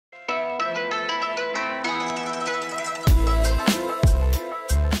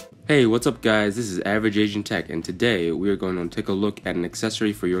Hey, what's up guys? This is Average Asian Tech, and today we are going to take a look at an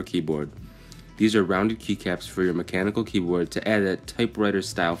accessory for your keyboard. These are rounded keycaps for your mechanical keyboard to add that typewriter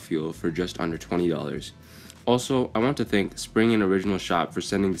style feel for just under $20. Also, I want to thank Spring and Original Shop for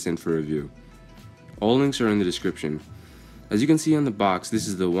sending this in for review. All links are in the description. As you can see on the box, this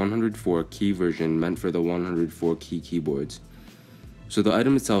is the 104 key version meant for the 104 key keyboards. So the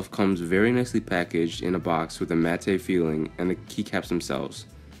item itself comes very nicely packaged in a box with a matte feeling and the keycaps themselves.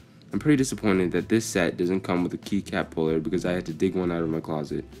 I'm pretty disappointed that this set doesn't come with a keycap puller because I had to dig one out of my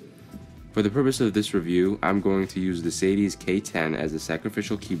closet. For the purpose of this review, I'm going to use the Sadie's K10 as a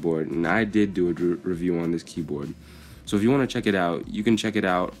sacrificial keyboard, and I did do a review on this keyboard. So if you want to check it out, you can check it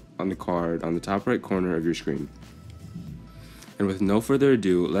out on the card on the top right corner of your screen. And with no further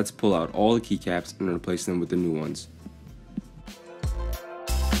ado, let's pull out all the keycaps and replace them with the new ones.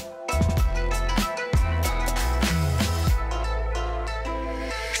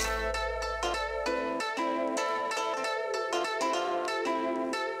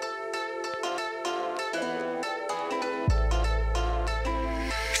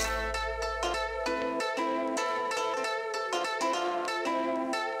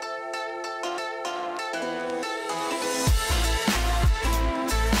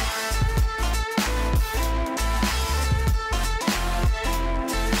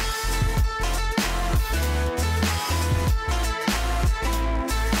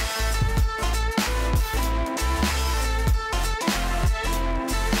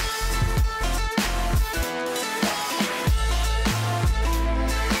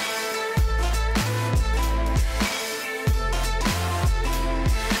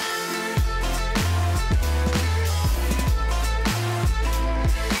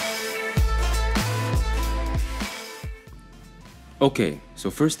 Okay,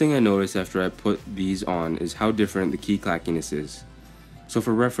 so first thing I noticed after I put these on is how different the key clackiness is. So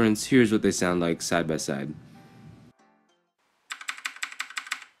for reference, here's what they sound like side by side.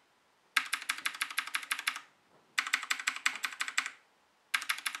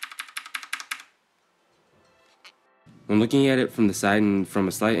 When looking at it from the side and from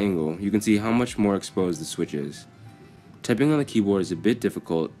a slight angle, you can see how much more exposed the switch is. Typing on the keyboard is a bit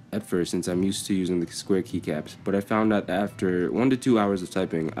difficult at first since I'm used to using the square keycaps, but I found out after 1 to 2 hours of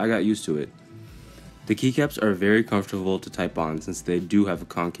typing, I got used to it. The keycaps are very comfortable to type on since they do have a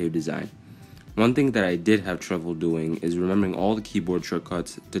concave design. One thing that I did have trouble doing is remembering all the keyboard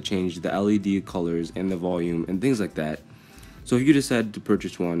shortcuts to change the LED colors and the volume and things like that. So if you decide to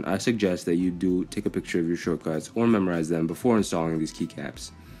purchase one, I suggest that you do take a picture of your shortcuts or memorize them before installing these keycaps.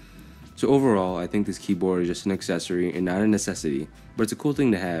 So overall, I think this keyboard is just an accessory and not a necessity, but it's a cool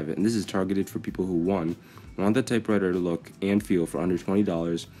thing to have, and this is targeted for people who 1. Want the typewriter look and feel for under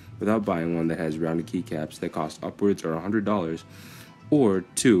 $20 without buying one that has rounded keycaps that cost upwards or $100, or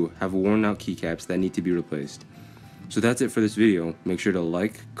 2. Have worn out keycaps that need to be replaced. So that's it for this video. Make sure to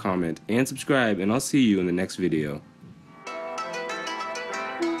like, comment, and subscribe, and I'll see you in the next video.